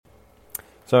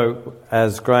So,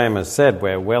 as Graham has said,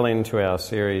 we're well into our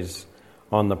series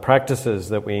on the practices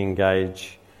that we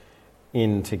engage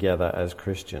in together as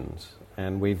Christians.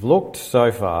 And we've looked so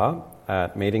far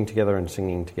at meeting together and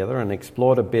singing together and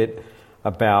explored a bit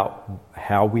about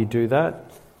how we do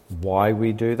that, why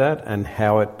we do that, and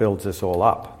how it builds us all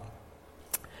up.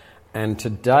 And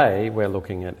today we're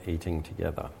looking at eating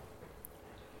together.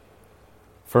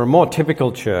 For a more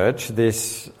typical church,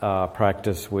 this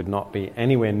practice would not be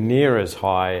anywhere near as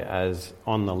high as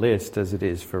on the list as it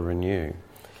is for Renew.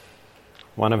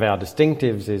 One of our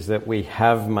distinctives is that we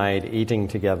have made eating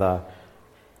together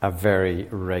a very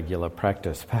regular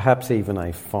practice, perhaps even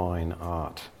a fine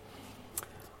art.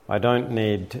 I don't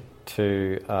need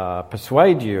to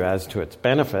persuade you as to its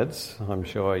benefits. I'm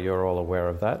sure you're all aware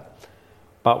of that.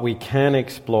 But we can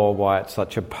explore why it's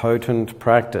such a potent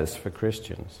practice for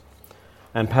Christians,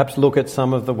 and perhaps look at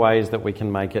some of the ways that we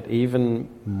can make it even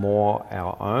more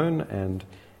our own and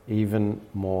even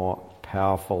more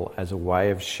powerful as a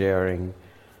way of sharing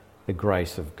the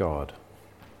grace of God.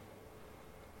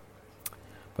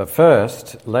 But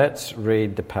first, let's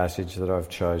read the passage that I've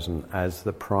chosen as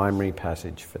the primary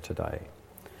passage for today.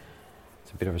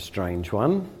 It's a bit of a strange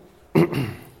one.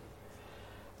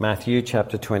 Matthew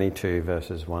chapter 22,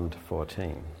 verses 1 to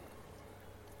 14.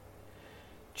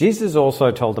 Jesus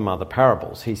also told them other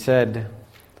parables. He said,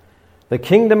 "The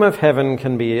kingdom of heaven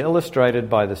can be illustrated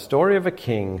by the story of a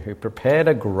king who prepared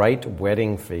a great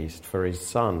wedding feast for his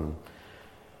son.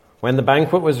 When the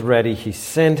banquet was ready, he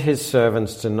sent his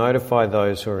servants to notify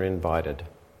those who were invited.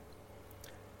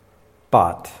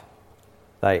 But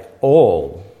they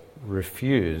all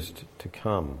refused to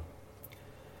come.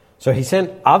 So he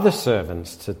sent other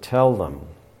servants to tell them,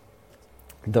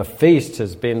 'The feast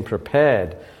has been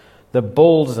prepared. The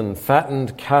bulls and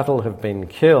fattened cattle have been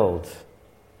killed,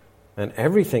 and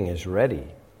everything is ready.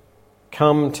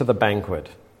 Come to the banquet.'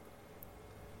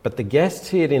 But the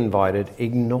guests he had invited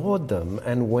ignored them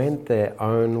and went their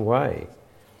own way,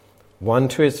 one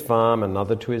to his farm,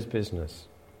 another to his business.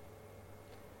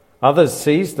 Others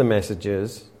seized the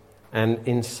messengers and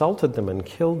insulted them and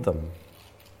killed them.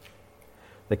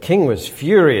 The king was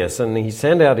furious, and he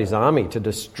sent out his army to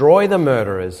destroy the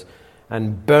murderers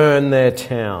and burn their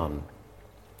town.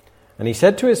 And he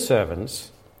said to his servants,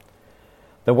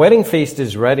 'The wedding feast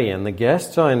is ready, and the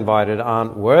guests I invited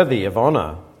aren't worthy of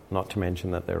honour,' not to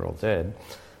mention that they're all dead.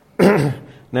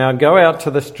 'Now go out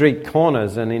to the street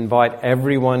corners and invite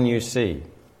everyone you see.'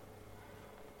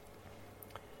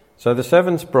 So the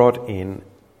servants brought in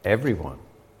everyone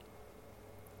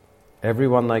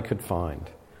they could find,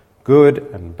 good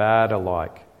and bad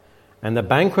alike, and the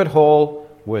banquet hall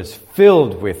was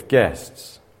filled with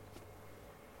guests.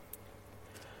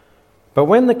 But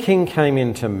when the king came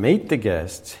in to meet the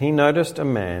guests, he noticed a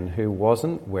man who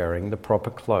wasn't wearing the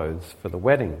proper clothes for the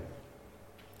wedding.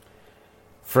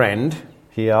 'Friend,'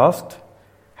 he asked,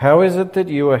 'how is it that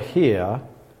you are here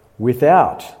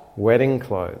without wedding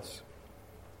clothes?'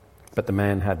 But the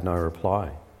man had no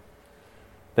reply.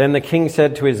 Then the king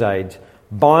said to his aides,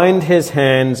 'Bind his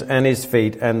hands and his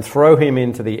feet and throw him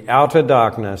into the outer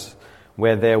darkness,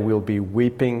 where there will be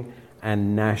weeping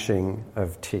and gnashing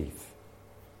of teeth.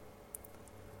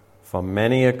 For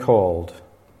many are called,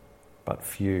 but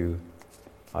few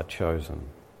are chosen.'"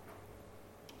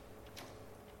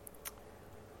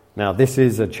 Now, this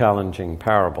is a challenging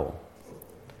parable.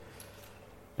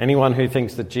 Anyone who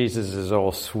thinks that Jesus is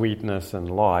all sweetness and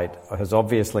light has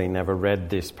obviously never read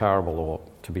this parable, or,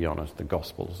 to be honest, the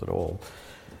Gospels at all.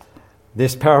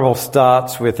 This parable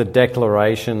starts with a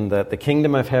declaration that the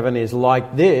kingdom of heaven is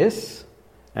like this,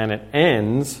 and it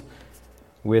ends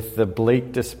with the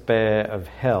bleak despair of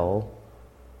hell,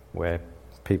 where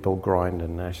people grind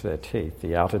and gnash their teeth,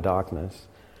 the outer darkness,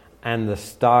 and the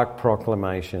stark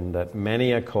proclamation that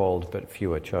many are called but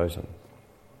few are chosen.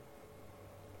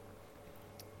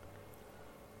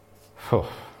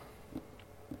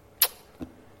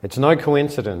 It's no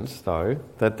coincidence, though,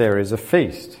 that there is a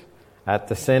feast at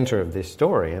the centre of this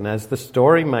story, and as the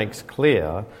story makes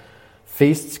clear,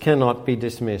 feasts cannot be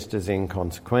dismissed as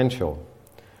inconsequential,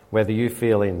 whether you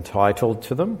feel entitled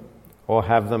to them or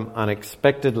have them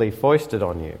unexpectedly foisted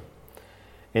on you.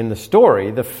 In the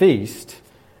story, the feast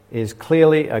is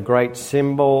clearly a great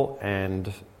symbol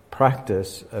and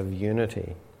practice of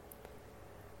unity.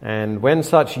 And when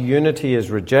such unity is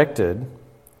rejected,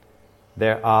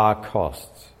 there are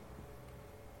costs.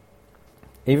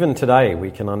 Even today, we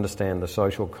can understand the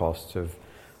social costs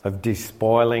of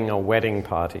despoiling a wedding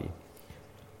party.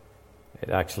 It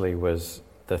actually was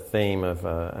the theme of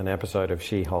an episode of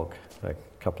She-Hulk a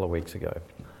couple of weeks ago.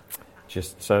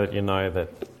 Just so that you know that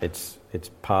it's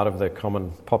part of the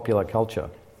common popular culture.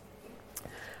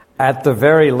 At the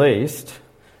very least,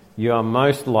 you are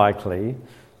most likely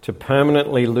to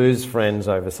permanently lose friends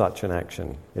over such an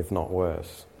action, if not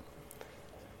worse.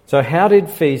 So how did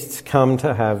feasts come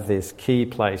to have this key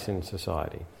place in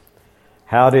society?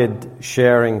 How did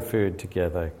sharing food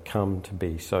together come to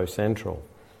be so central?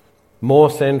 More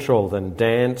central than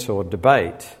dance or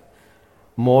debate,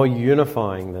 more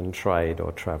unifying than trade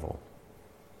or travel.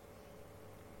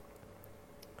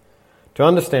 To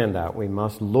understand that, we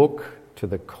must look to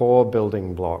the core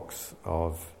building blocks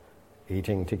of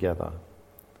eating together,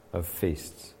 of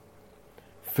feasts.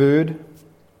 Food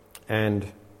and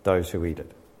those who eat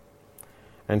it.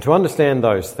 And to understand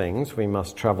those things, we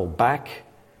must travel back,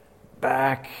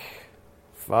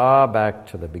 far back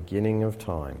to the beginning of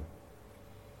time.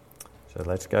 So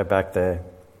let's go back there.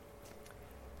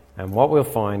 And what we'll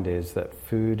find is that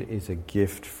food is a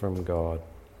gift from God.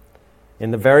 In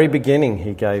the very beginning,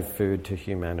 he gave food to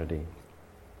humanity.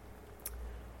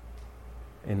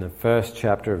 In the first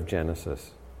chapter of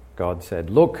Genesis, God said,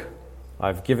 "Look,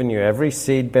 I've given you every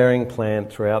seed-bearing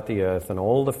plant throughout the earth and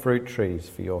all the fruit trees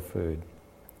for your food."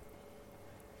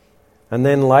 And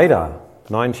then later,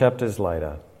 9 chapters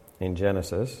later in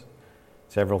Genesis,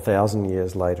 several thousand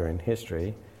years later in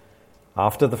history,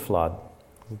 after the flood,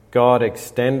 God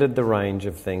extended the range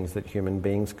of things that human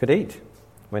beings could eat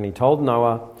when he told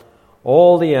Noah,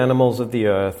 "All the animals of the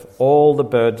earth, all the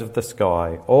birds of the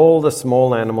sky, all the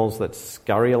small animals that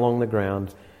scurry along the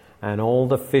ground, and all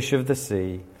the fish of the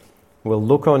sea will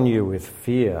look on you with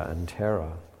fear and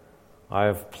terror. I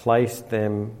have placed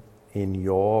them in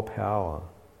your power.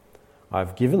 I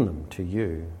have given them to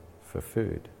you for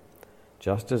food,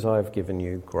 just as I have given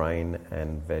you grain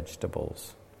and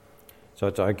vegetables." So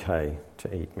it's okay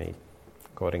to eat meat,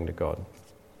 according to God.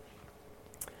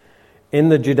 In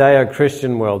the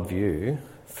Judeo-Christian worldview,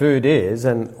 food is,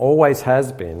 and always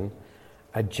has been,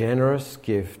 a generous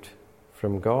gift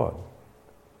from God.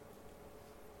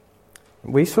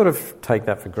 We sort of take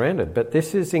that for granted, but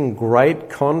this is in great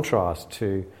contrast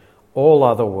to all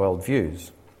other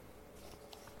worldviews.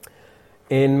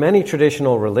 In many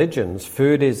traditional religions,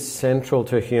 food is central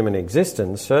to human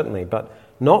existence, certainly, but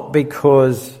not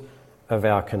because of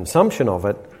our consumption of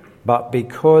it, but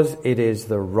because it is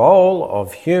the role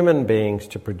of human beings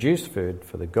to produce food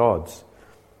for the gods.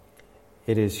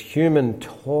 It is human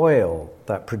toil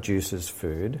that produces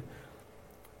food,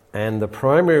 and the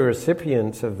primary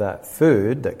recipients of that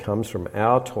food that comes from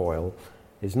our toil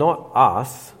is not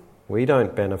us, we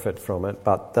don't benefit from it,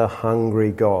 but the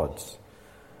hungry gods.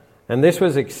 And this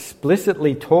was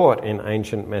explicitly taught in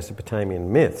ancient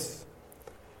Mesopotamian myths,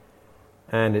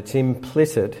 and it's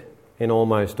implicit in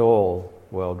almost all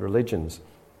world religions.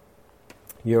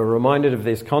 You're reminded of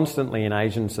this constantly in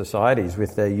Asian societies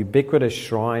with their ubiquitous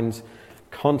shrines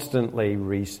constantly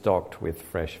restocked with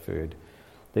fresh food.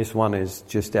 This one is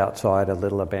just outside a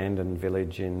little abandoned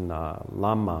village in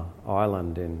Lamma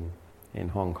Island in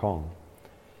Hong Kong.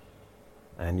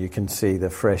 And you can see the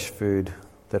fresh food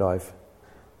that I've,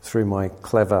 through my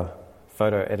clever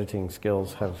photo editing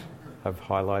skills, have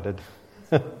highlighted.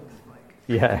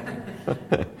 Yeah.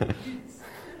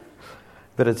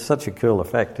 But it's such a cool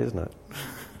effect, isn't it?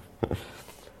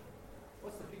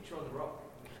 What's the picture on the rock?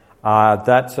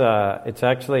 It's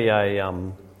actually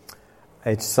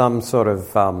it's some sort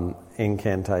of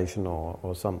incantation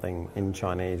or something in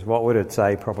Chinese. What would it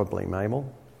say? Probably,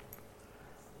 Mabel?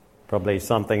 Probably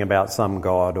something about some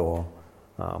god or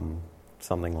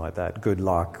something like that. Good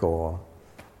luck or,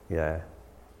 yeah.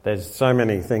 There's so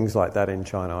many things like that in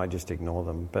China, I just ignore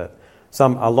them. But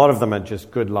a lot of them are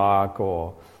just good luck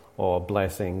or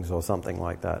blessings or something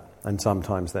like that. And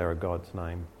sometimes they're a god's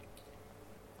name.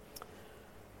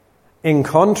 In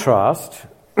contrast,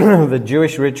 the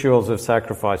Jewish rituals of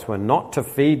sacrifice were not to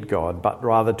feed God, but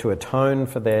rather to atone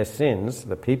for their sins,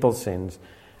 the people's sins,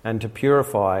 and to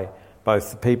purify both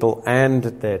the people and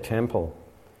their temple.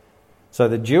 So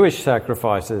the Jewish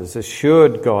sacrifices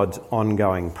assured God's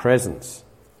ongoing presence,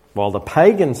 while the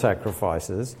pagan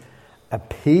sacrifices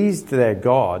appeased their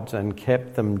gods and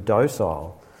kept them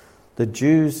docile. The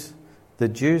Jews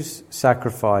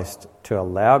sacrificed to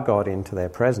allow God into their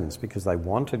presence because they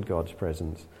wanted God's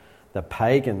presence. The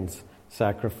pagans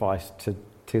sacrificed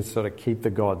to sort of keep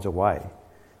the gods away,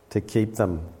 to keep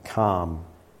them calm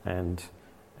and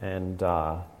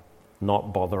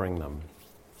not bothering them.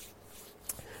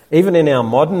 Even in our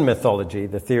modern mythology,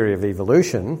 the theory of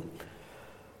evolution,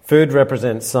 food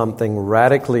represents something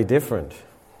radically different.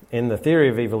 In the theory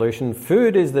of evolution,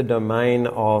 food is the domain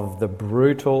of the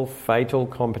brutal, fatal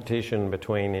competition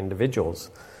between individuals,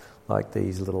 like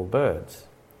these little birds,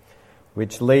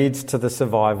 which leads to the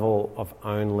survival of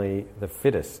only the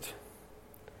fittest.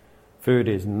 Food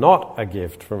is not a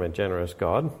gift from a generous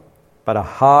God, but a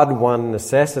hard-won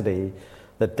necessity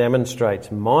that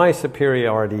demonstrates my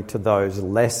superiority to those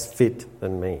less fit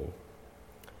than me.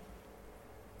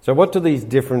 So what do these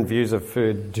different views of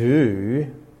food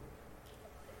do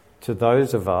to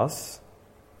those of us,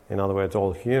 in other words,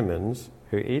 all humans,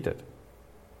 who eat it?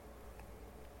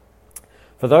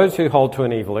 For those who hold to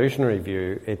an evolutionary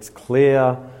view, it's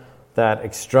clear that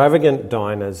extravagant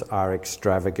diners are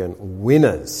extravagant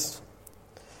winners.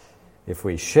 If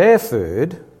we share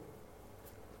food,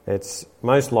 it's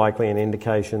most likely an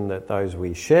indication that those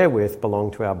we share with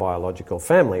belong to our biological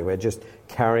family. We're just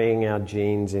carrying our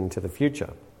genes into the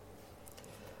future.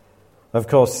 Of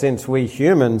course, since we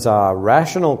humans are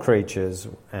rational creatures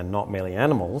and not merely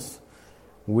animals,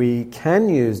 we can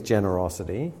use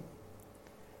generosity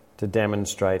to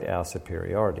demonstrate our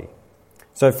superiority.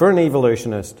 So for an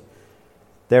evolutionist,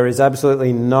 there is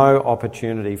absolutely no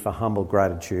opportunity for humble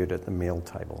gratitude at the meal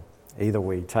table. Either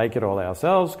we take it all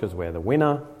ourselves because we're the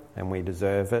winner and we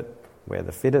deserve it, we're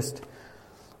the fittest,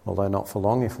 although not for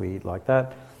long if we eat like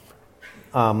that,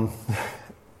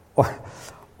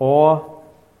 or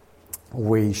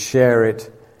we share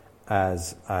it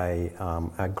as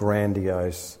a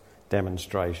grandiose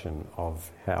demonstration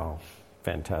of how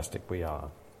fantastic we are.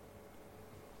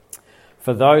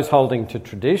 For those holding to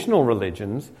traditional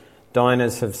religions,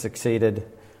 diners have succeeded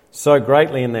so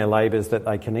greatly in their labours that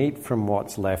they can eat from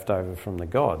what's left over from the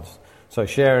gods. So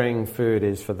sharing food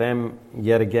is for them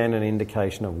yet again an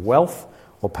indication of wealth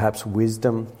or perhaps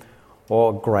wisdom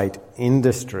or great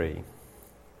industry.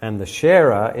 And the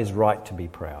sharer is right to be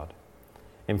proud.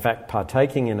 In fact,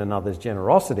 partaking in another's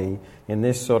generosity in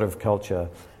this sort of culture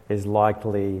is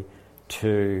likely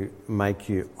to make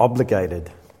you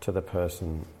obligated to the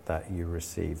person that you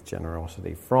receive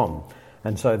generosity from.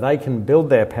 And so they can build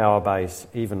their power base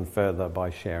even further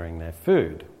by sharing their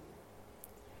food.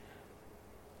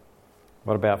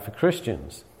 What about for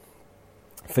Christians?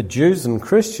 For Jews and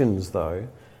Christians, though,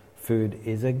 food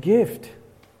is a gift.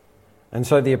 And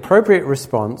so the appropriate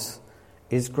response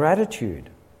is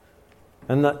gratitude.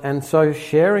 And so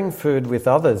sharing food with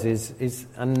others is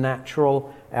a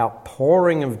natural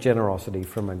outpouring of generosity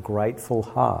from a grateful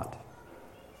heart.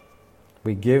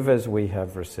 We give as we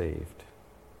have received.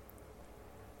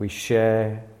 We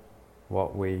share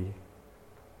what we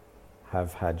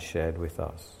have had shared with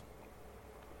us.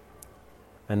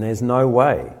 And there's no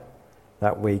way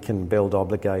that we can build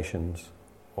obligations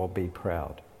or be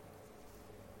proud.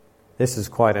 This is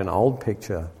quite an old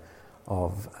picture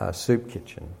of a soup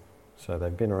kitchen, so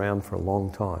they've been around for a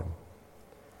long time.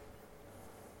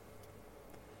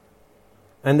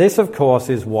 And this, of course,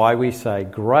 is why we say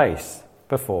grace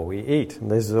before we eat.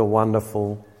 And this is a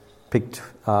wonderful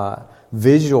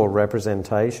visual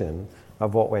representation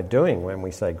of what we're doing when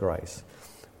we say grace.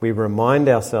 We remind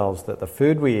ourselves that the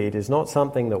food we eat is not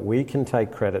something that we can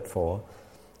take credit for,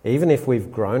 even if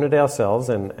we've grown it ourselves,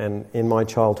 and in my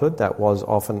childhood that was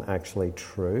often actually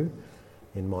true.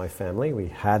 In my family we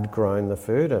had grown the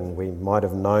food and we might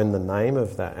have known the name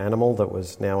of that animal that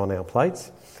was now on our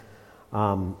plates.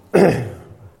 I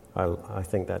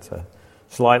think that's a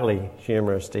slightly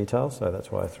humorous detail, so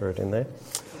that's why I threw it in there.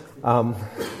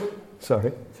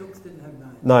 Sorry? Chooks didn't have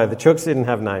names. No, the chooks didn't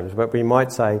have names, but we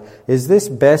might say, is this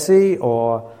Bessie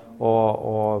or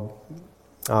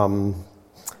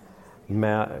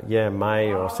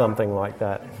May or something like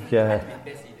that. Yeah.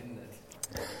 Bessie,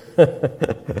 didn't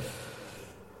it?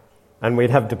 And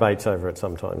we'd have debates over it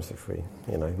sometimes if we,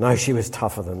 no, she was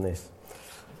tougher than this.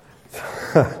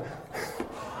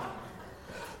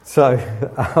 So,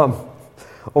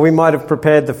 or we might have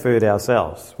prepared the food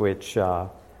ourselves, which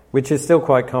is still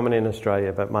quite common in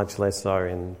Australia, but much less so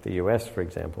in the US, for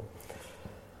example.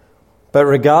 But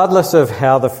regardless of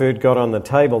how the food got on the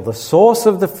table, the source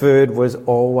of the food was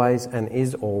always and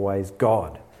is always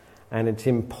God. And it's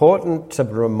important to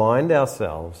remind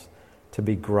ourselves to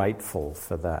be grateful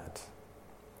for that.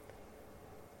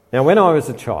 Now, when I was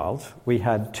a child, we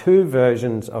had two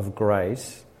versions of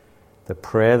grace, the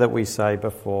prayer that we say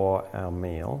before our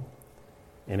meal,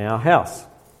 in our house.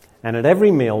 And at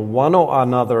every meal, one or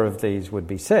another of these would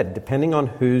be said, depending on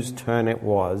whose turn it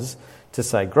was to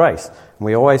say grace. And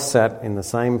we always sat in the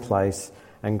same place,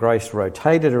 and grace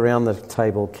rotated around the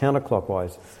table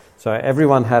counterclockwise. So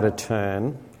everyone had a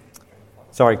turn,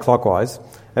 clockwise.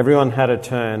 Everyone had a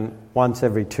turn once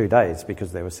every 2 days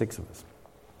because there were 6 of us.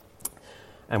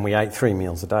 And we ate 3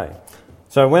 meals a day.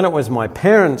 So when it was my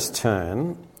parents'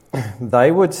 turn,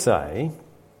 they would say,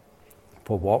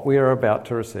 for what we are about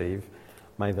to receive,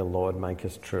 may the Lord make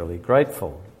us truly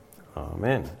grateful.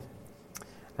 Amen.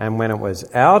 And when it was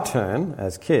our turn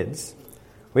as kids,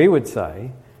 we would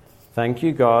say, Thank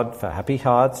you, God, for happy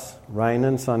hearts, rain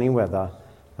and sunny weather.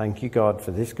 Thank you, God,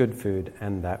 for this good food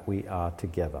and that we are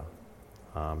together.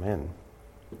 Amen.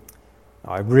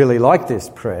 I really like this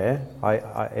prayer.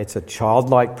 It's a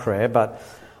childlike prayer, but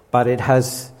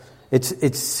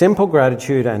it's simple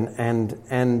gratitude and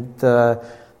the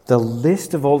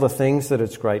list of all the things that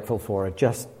it's grateful for are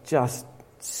just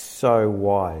so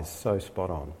wise, so spot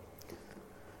on.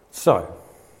 So,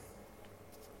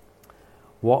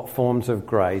 what forms of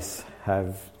grace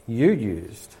have you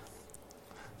used?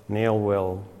 Neil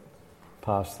will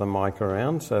pass the mic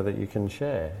around so that you can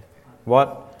share.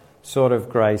 What sort of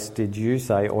grace did you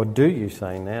say, or do you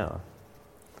say now,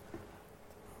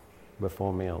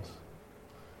 before meals?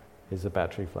 Is the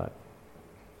battery flat?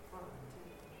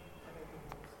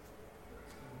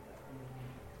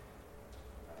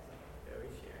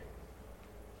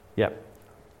 Yep.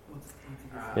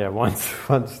 Yeah, once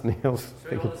Neil's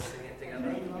speaking.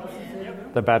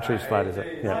 The battery's flat, is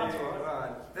it? Yeah.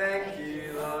 Thank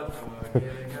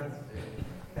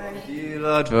you,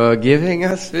 Lord, for giving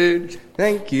us food.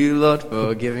 Thank you, Lord, for giving us food. Thank you, Lord,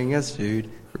 for giving us food.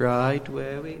 Right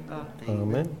where we are.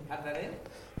 Amen. Add that in.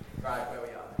 Right where we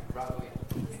are. Right where we are.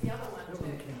 There's the other one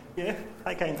too. Yeah.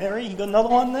 Okay, Mary, you got another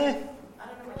one there? I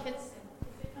don't know what kids.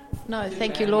 No,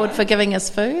 thank you, Lord, for giving us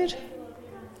food.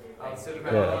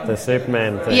 Yeah, the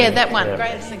Superman thing. Yeah, that one. Yeah.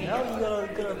 Great singing. No, you got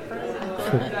a prayer.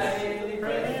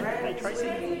 Hey, Tracy.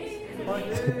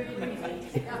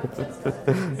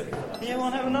 Yeah,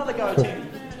 we'll have another go, Tim.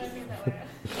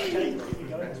 Okay, here you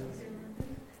go.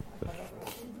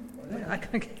 I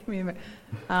can't give me a minute.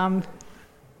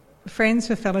 Friends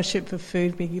for fellowship for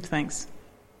food, we give thanks.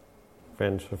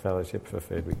 Friends for fellowship for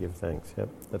food, we give thanks. Yep,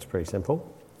 that's pretty simple,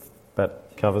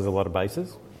 but covers a lot of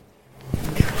bases.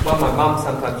 What my mum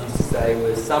sometimes used to say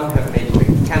was, some have meat but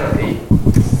cannot eat,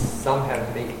 some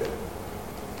have meat but...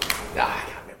 I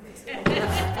can't remember this.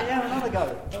 Yeah, another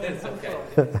go. That's okay.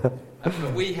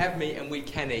 But we have meat and we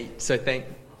can eat, so the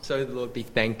Lord be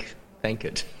thanked. Yep. There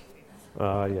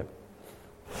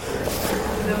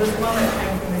was one that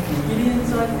came from the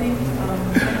Gideons, I think.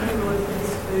 Thank you, Lord, for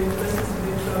this food. Bless us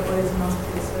food to our bodies and not to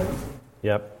your service.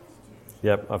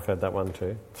 Yep, I've heard that one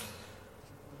too.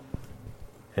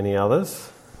 Any others?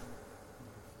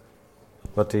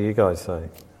 What do you guys say?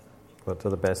 What do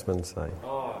the best men say?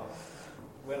 Oh,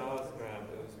 when I was around,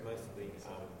 it was mostly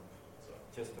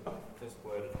just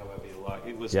worded however you like.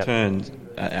 It was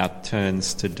our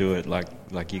turns to do it,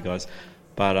 like you guys.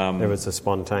 But there was a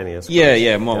spontaneous.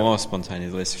 More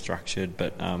spontaneous, less structured.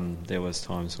 But there was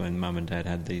times when Mum and Dad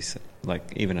had these,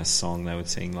 like even a song they would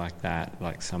sing like that,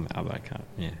 like some I can't.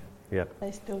 Yeah. Yep.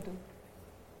 They still do.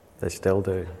 They still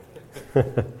do.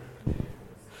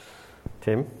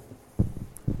 Tim?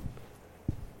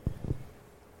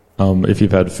 If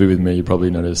you've had food with me, you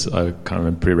probably notice I kind of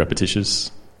am pretty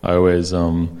repetitious. I always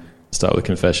start with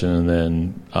confession and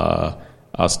then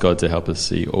ask God to help us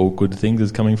see all good things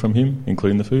as coming from Him,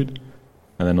 including the food,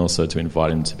 and then also to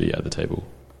invite Him to be at the table.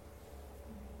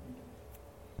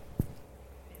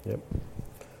 Yep.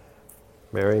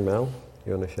 Mary, Mel,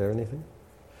 you want to share anything?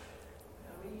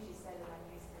 We usually say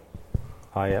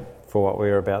that I Oh, yep. For what we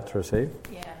are about to receive?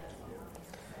 Yeah.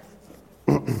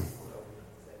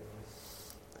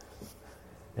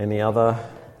 Any other?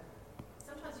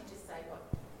 Sometimes you just say what,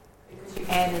 because you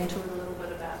add into it a little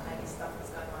bit about maybe stuff that's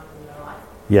going on in your life.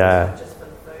 Yeah. It's not just for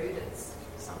the food, it's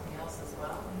something else as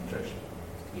well.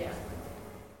 Yeah.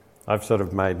 I've sort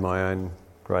of made my own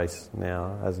grace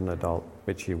now as an adult,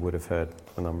 which you would have heard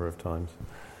a number of times.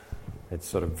 It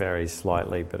sort of varies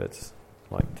slightly, but it's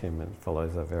like Tim, it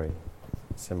follows a very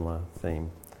similar theme.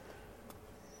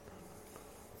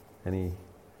 Any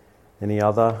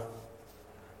other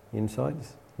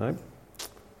insights? No?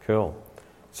 Cool.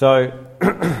 So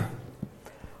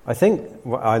I think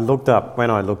when I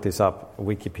looked this up,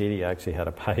 Wikipedia actually had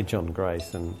a page on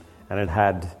grace, and it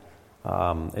had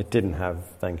it didn't have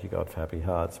 "Thank you God for happy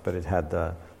hearts," but it had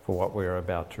the "for what we're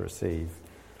about to receive,"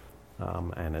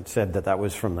 and it said that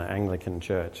was from the Anglican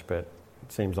Church, but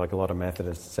it seems like a lot of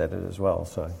Methodists said it as well.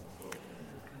 So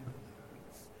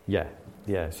yeah.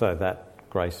 So that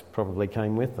grace probably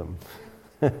came with them.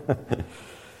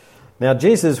 Now,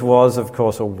 Jesus was, of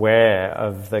course, aware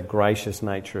of the gracious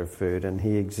nature of food, and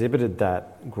he exhibited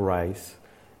that grace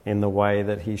in the way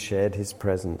that he shared his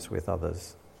presence with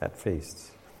others at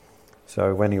feasts.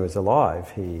 So when he was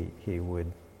alive, he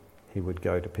would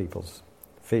go to people's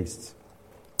feasts.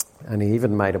 And he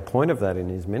even made a point of that in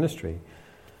his ministry.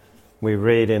 We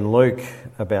read in Luke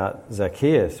about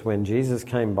Zacchaeus. When Jesus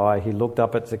came by, he looked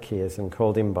up at Zacchaeus and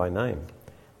called him by name.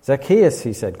 "Zacchaeus,"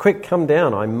 he said, "quick, come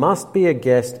down. I must be a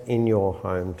guest in your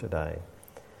home today."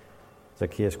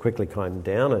 Zacchaeus quickly climbed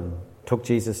down and took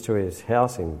Jesus to his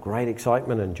house in great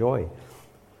excitement and joy.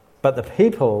 But the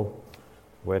people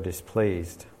were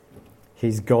displeased.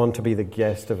 He's gone to be the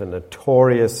guest of a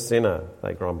notorious sinner,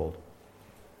 they grumbled.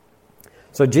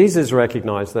 So Jesus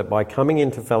recognized that by coming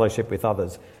into fellowship with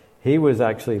others, he was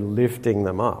actually lifting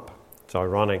them up. It's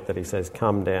ironic that he says,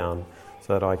 "Come down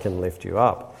so that I can lift you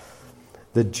up."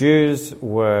 The Jews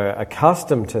were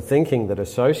accustomed to thinking that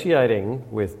associating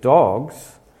with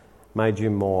dogs made you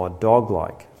more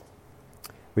dog-like,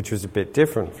 which was a bit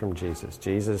different from Jesus.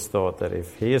 Jesus thought that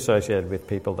if he associated with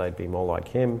people, they'd be more like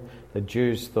him. The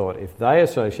Jews thought if they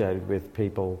associated with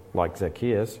people like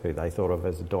Zacchaeus, who they thought of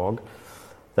as a dog,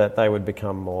 that they would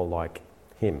become more like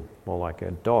him, more like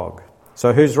a dog.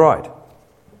 So who's right?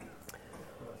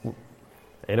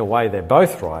 In a way, they're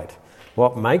both right.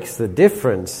 What makes the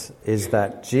difference is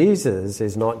that Jesus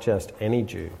is not just any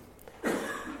Jew.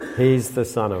 He's the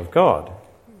Son of God.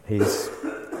 He's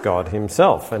God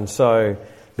himself. And so,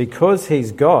 because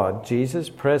he's God, Jesus'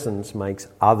 presence makes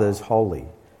others holy.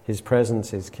 His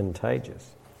presence is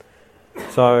contagious.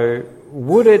 So,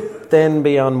 would it then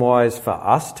be unwise for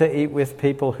us to eat with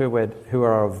people who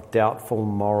are of doubtful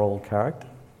moral character?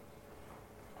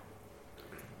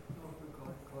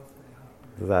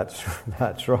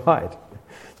 That's right.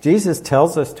 Jesus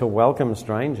tells us to welcome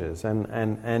strangers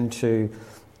and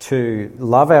to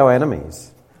love our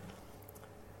enemies.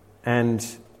 And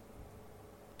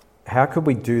how could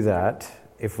we do that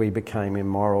if we became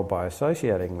immoral by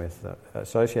associating with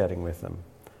them?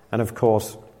 And of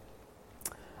course,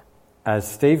 as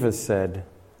Steve has said,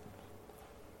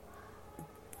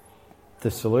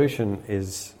 the solution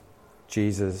is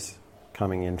Jesus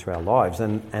coming into our lives.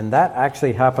 And that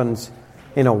actually happens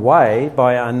in a way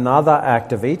by another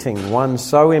act of eating, one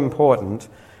so important.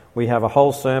 We have a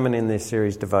whole sermon in this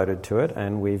series devoted to it,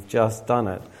 and we've just done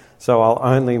it. So I'll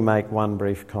only make one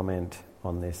brief comment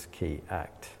on this key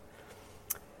act.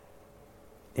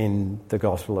 In the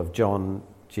Gospel of John,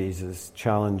 Jesus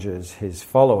challenges his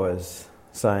followers,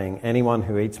 saying, "Anyone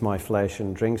who eats my flesh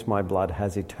and drinks my blood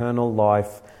has eternal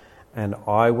life, and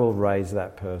I will raise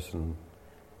that person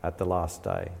at the last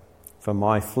day. For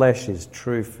my flesh is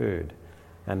true food,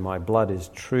 and my blood is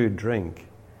true drink.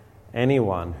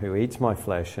 Anyone who eats my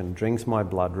flesh and drinks my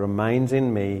blood remains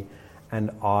in me, and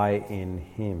I in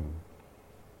him."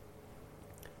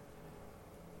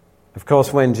 Of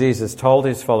course, when Jesus told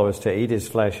his followers to eat his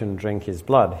flesh and drink his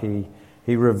blood,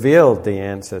 he revealed the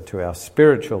answer to our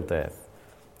spiritual death.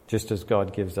 Just as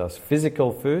God gives us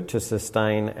physical food to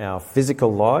sustain our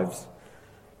physical lives,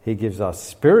 he gives us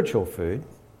spiritual food,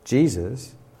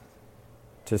 Jesus,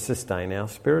 to sustain our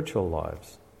spiritual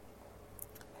lives.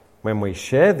 When we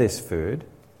share this food,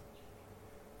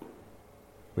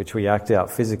 which we act out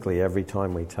physically every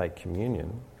time we take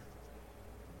communion,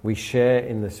 we share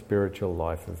in the spiritual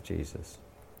life of Jesus.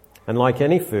 And like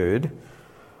any food,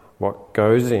 what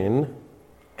goes in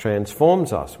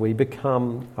transforms us. We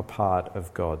become a part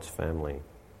of God's family.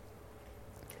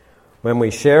 When we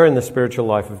share in the spiritual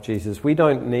life of Jesus, we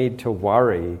don't need to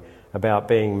worry about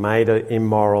being made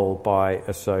immoral by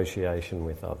association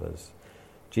with others.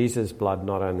 Jesus' blood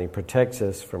not only protects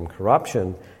us from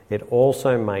corruption, it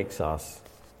also makes us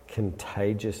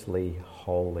contagiously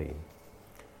holy,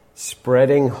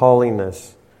 spreading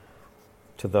holiness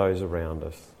to those around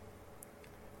us.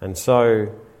 And so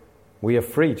we are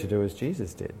free to do as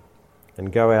Jesus did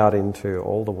and go out into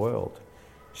all the world,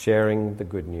 sharing the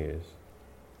good news.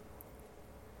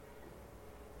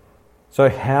 So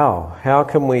how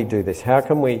can we do this? How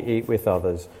can we eat with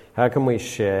others? How can we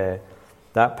share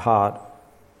that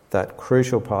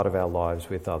crucial part of our lives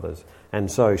with others,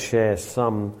 and so share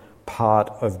some part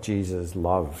of Jesus'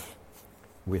 love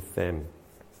with them?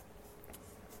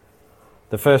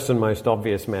 The first and most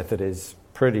obvious method is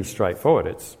pretty straightforward.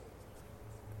 It's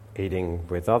eating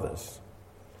with others.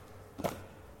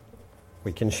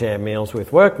 We can share meals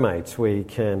with workmates. We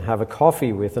can have a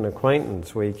coffee with an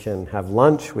acquaintance. We can have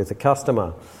lunch with a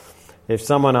customer. If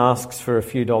someone asks for a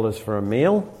few dollars for a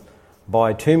meal,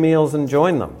 buy 2 meals and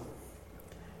join them.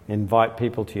 Invite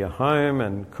people to your home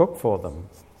and cook for them,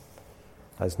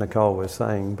 as Nicole was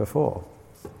saying before.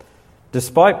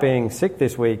 Despite being sick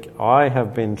this week, I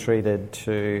have been treated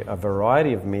to a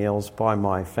variety of meals by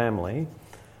my family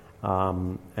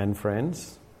and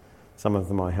friends. Some of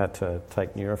them I had to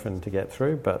take Nurofen to get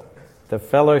through, but the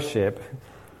fellowship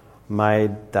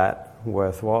made that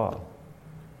worthwhile.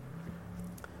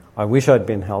 I wish I'd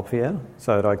been healthier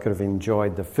so that I could have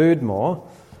enjoyed the food more,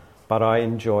 but I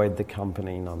enjoyed the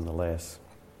company nonetheless.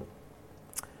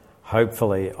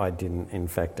 Hopefully I didn't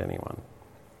infect anyone.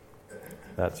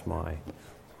 That's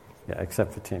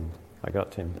except for Tim. I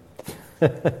got Tim.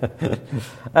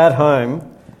 At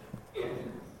home,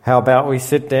 how about we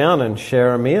sit down and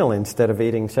share a meal instead of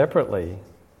eating separately?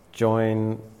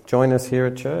 Join us here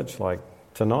at church, like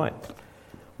tonight,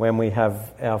 when we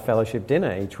have our fellowship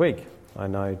dinner each week. I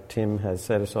know Tim has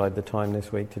set aside the time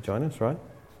this week to join us, right?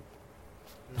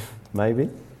 Maybe.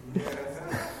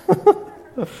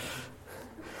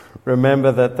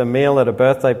 Remember that the meal at a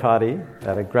birthday party,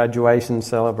 at a graduation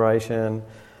celebration,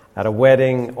 at a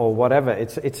wedding or whatever,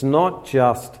 it's not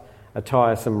just a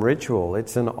tiresome ritual.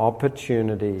 It's an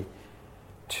opportunity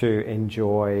to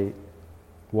enjoy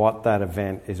what that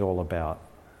event is all about.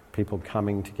 People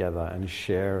coming together and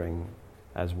sharing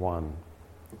as one.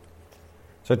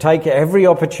 So take every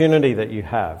opportunity that you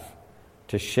have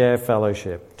to share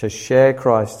fellowship, to share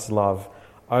Christ's love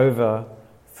over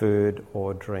food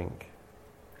or drink.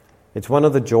 It's one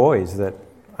of the joys that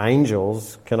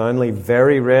angels can only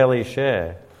very rarely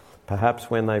share. Perhaps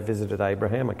when they visited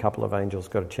Abraham, a couple of angels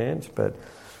got a chance, but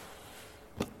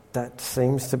that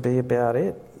seems to be about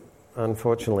it,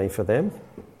 unfortunately for them.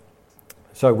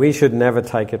 So we should never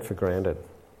take it for granted.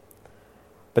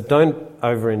 But don't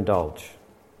overindulge.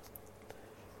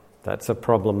 That's a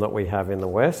problem that we have in the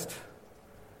West.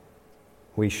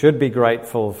 We should be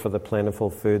grateful for the plentiful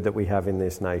food that we have in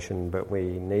this nation, but we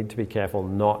need to be careful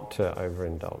not to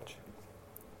overindulge.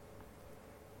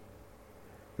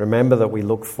 Remember that we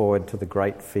look forward to the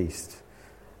great feast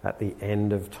at the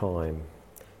end of time,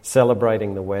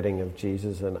 celebrating the wedding of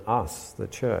Jesus and us, the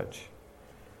church.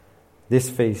 This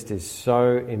feast is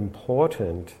so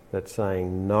important that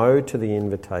saying no to the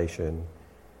invitation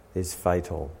is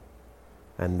fatal.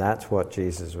 And that's what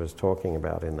Jesus was talking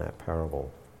about in that parable.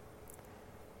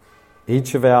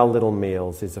 Each of our little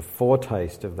meals is a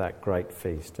foretaste of that great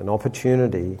feast, an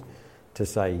opportunity to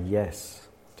say yes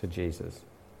to Jesus,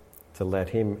 to let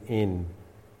him in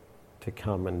to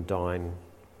come and dine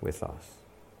with us.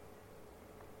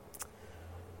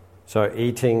 So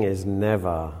eating is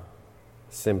never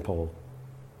simple,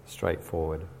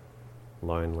 straightforward,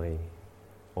 lonely,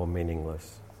 or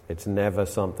meaningless. It's never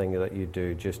something that you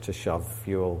do just to shove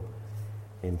fuel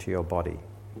into your body.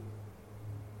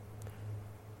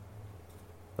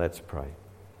 Let's pray.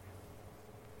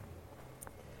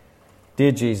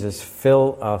 Dear Jesus,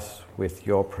 fill us with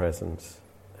your presence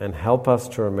and help us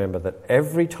to remember that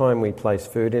every time we place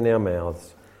food in our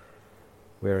mouths,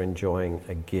 we're enjoying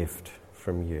a gift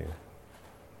from you.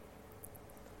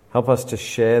 Help us to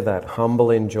share that humble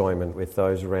enjoyment with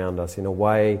those around us in a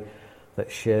way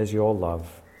that shares your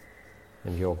love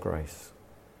and your grace.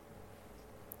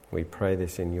 We pray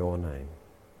this in your name.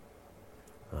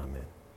 Amen.